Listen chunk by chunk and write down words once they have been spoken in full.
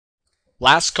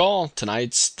Last call.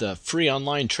 Tonight's the free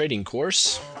online trading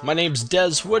course. My name's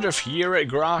Des Woodruff here at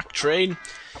Grok Trade.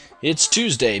 It's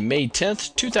Tuesday, May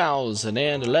 10th,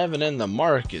 2011, and the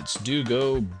markets do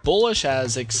go bullish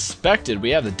as expected.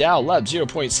 We have the Dow up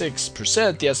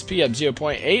 0.6%, the S&P up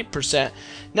 0.8%,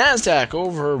 NASDAQ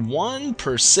over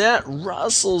 1%,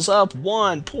 Russell's up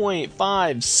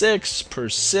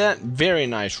 1.56%. Very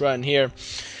nice run here.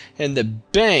 And the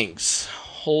banks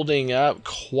holding up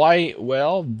quite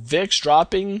well. VIX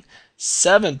dropping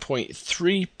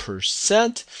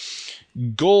 7.3%.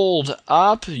 Gold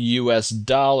up, US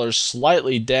dollar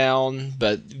slightly down,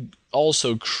 but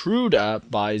also crude up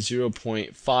by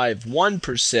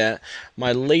 0.51%.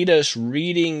 My latest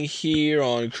reading here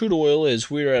on crude oil is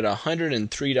we're at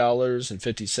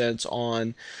 $103.50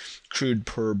 on crude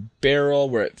per barrel.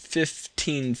 We're at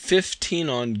 15.15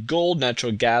 on gold.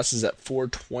 Natural gas is at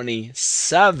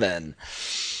 427.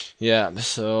 Yeah,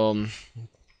 so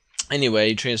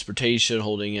anyway, transportation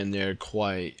holding in there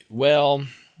quite well.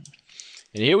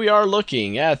 And here we are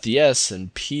looking at the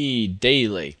S&P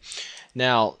daily.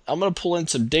 Now, I'm going to pull in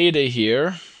some data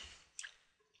here.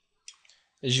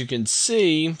 As you can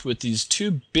see, with these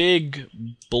two big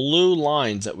blue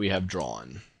lines that we have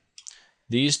drawn,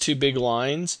 these two big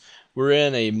lines, we're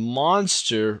in a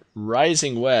monster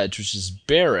rising wedge, which is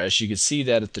bearish. You can see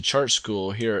that at the chart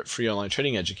school here at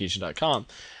freeonlinetradingeducation.com.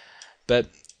 But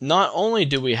not only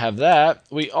do we have that,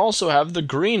 we also have the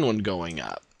green one going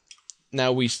up.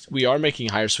 Now, we are making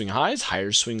higher swing highs,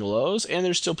 higher swing lows, and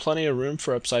there's still plenty of room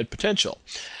for upside potential.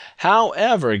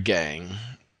 However, gang,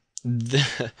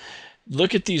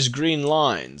 look at these green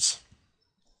lines.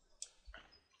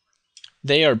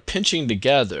 They are pinching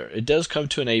together. It does come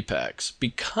to an apex.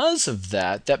 Because of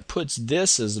that, that puts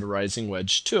this as a rising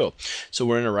wedge too. So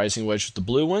we're in a rising wedge with the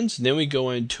blue ones. Then we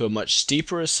go into a much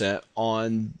steeper ascent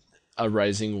on a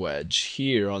rising wedge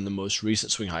here on the most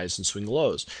recent swing highs and swing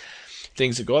lows.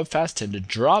 Things that go up fast tend to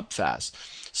drop fast.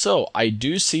 So I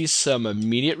do see some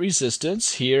immediate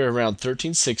resistance here around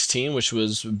 1316, which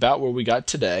was about where we got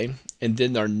today. And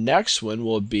then our next one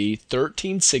will be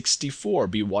 1364.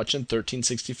 Be watching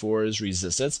 1364 as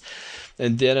resistance.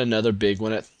 And then another big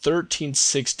one at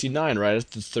 1369, right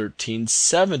at the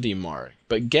 1370 mark.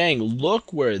 But gang,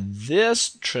 look where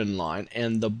this trend line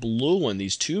and the blue one,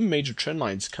 these two major trend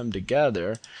lines come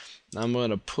together. I'm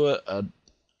going to put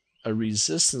a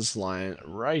resistance line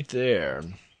right there,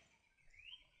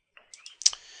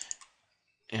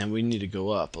 and we need to go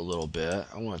up a little bit.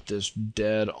 I want this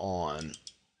dead on.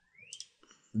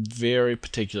 Very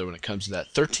particular when it comes to that.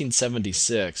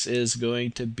 1376 is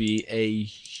going to be a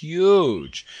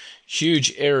huge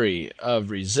area of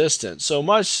resistance, so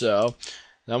much so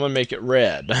I'm going to make it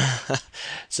red.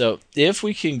 So if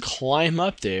we can climb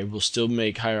up there, we'll still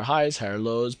make higher highs, higher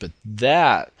lows, but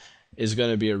that is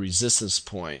going to be a resistance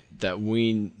point that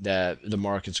the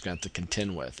market's going to have to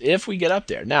contend with if we get up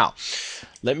there. Now,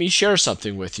 let me share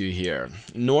something with you here.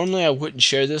 Normally, I wouldn't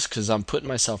share this because I'm putting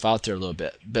myself out there a little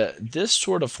bit, but this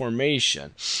sort of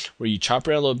formation where you chop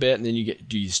around a little bit and then you get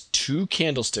these two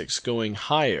candlesticks going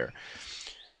higher,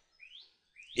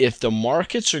 if the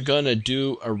markets are going to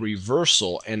do a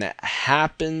reversal and it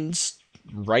happens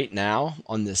right now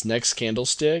on this next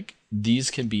candlestick,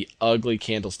 these can be ugly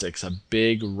candlesticks, a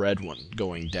big red one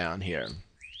going down here.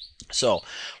 So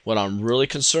what I'm really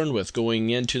concerned with going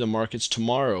into the markets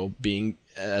tomorrow being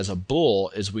as a bull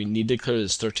is we need to clear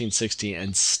this 1316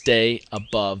 and stay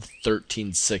above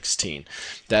 1316.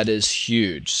 That is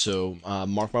huge. So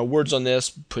mark my words on this,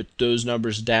 put those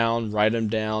numbers down, write them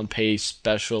down, pay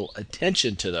special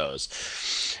attention to those.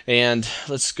 And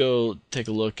let's go take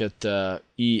a look at the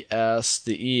ES.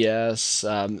 The ES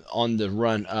on the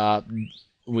run up,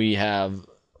 we have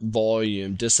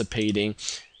volume dissipating.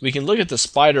 We can look at the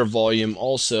spider volume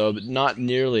also, but not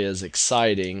nearly as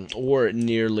exciting or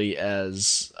nearly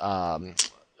as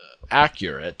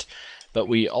accurate. But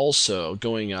we also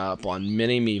going up on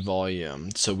mini-me volume.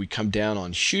 So we come down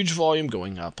on huge volume,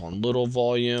 going up on little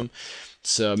volume.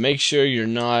 So make sure you're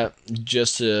not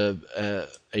just a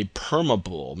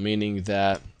perma-bull, meaning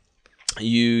that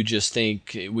you just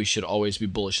think we should always be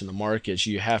bullish in the markets.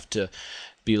 You have to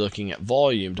be looking at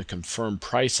volume to confirm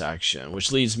price action,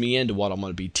 which leads me into what I'm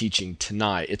going to be teaching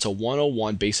tonight. It's a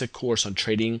 101 basic course on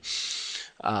trading,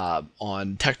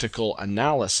 on technical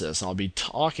analysis. And I'll be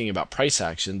talking about price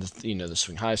action, the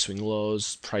swing highs, swing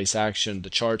lows, price action, the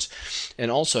charts,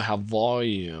 and also how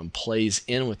volume plays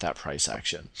in with that price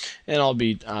action. And I'll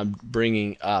be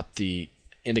bringing up the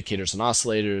indicators and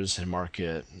oscillators and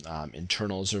market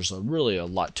internals. There's really a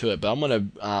lot to it, but I'm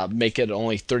going to make it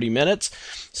only 30 minutes.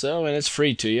 So, and it's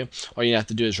free to you. All you have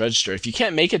to do is register. If you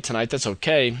can't make it tonight, that's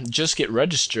okay. Just get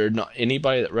registered. Not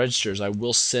anybody that registers, I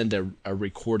will send a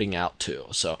recording out to.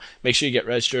 So make sure you get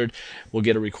registered. We'll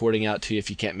get a recording out to you if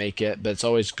you can't make it. But it's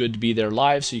always good to be there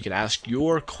live so you can ask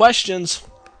your questions.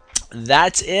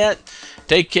 That's it.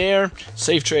 Take care.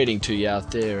 Safe trading to you out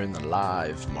there in the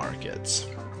live markets.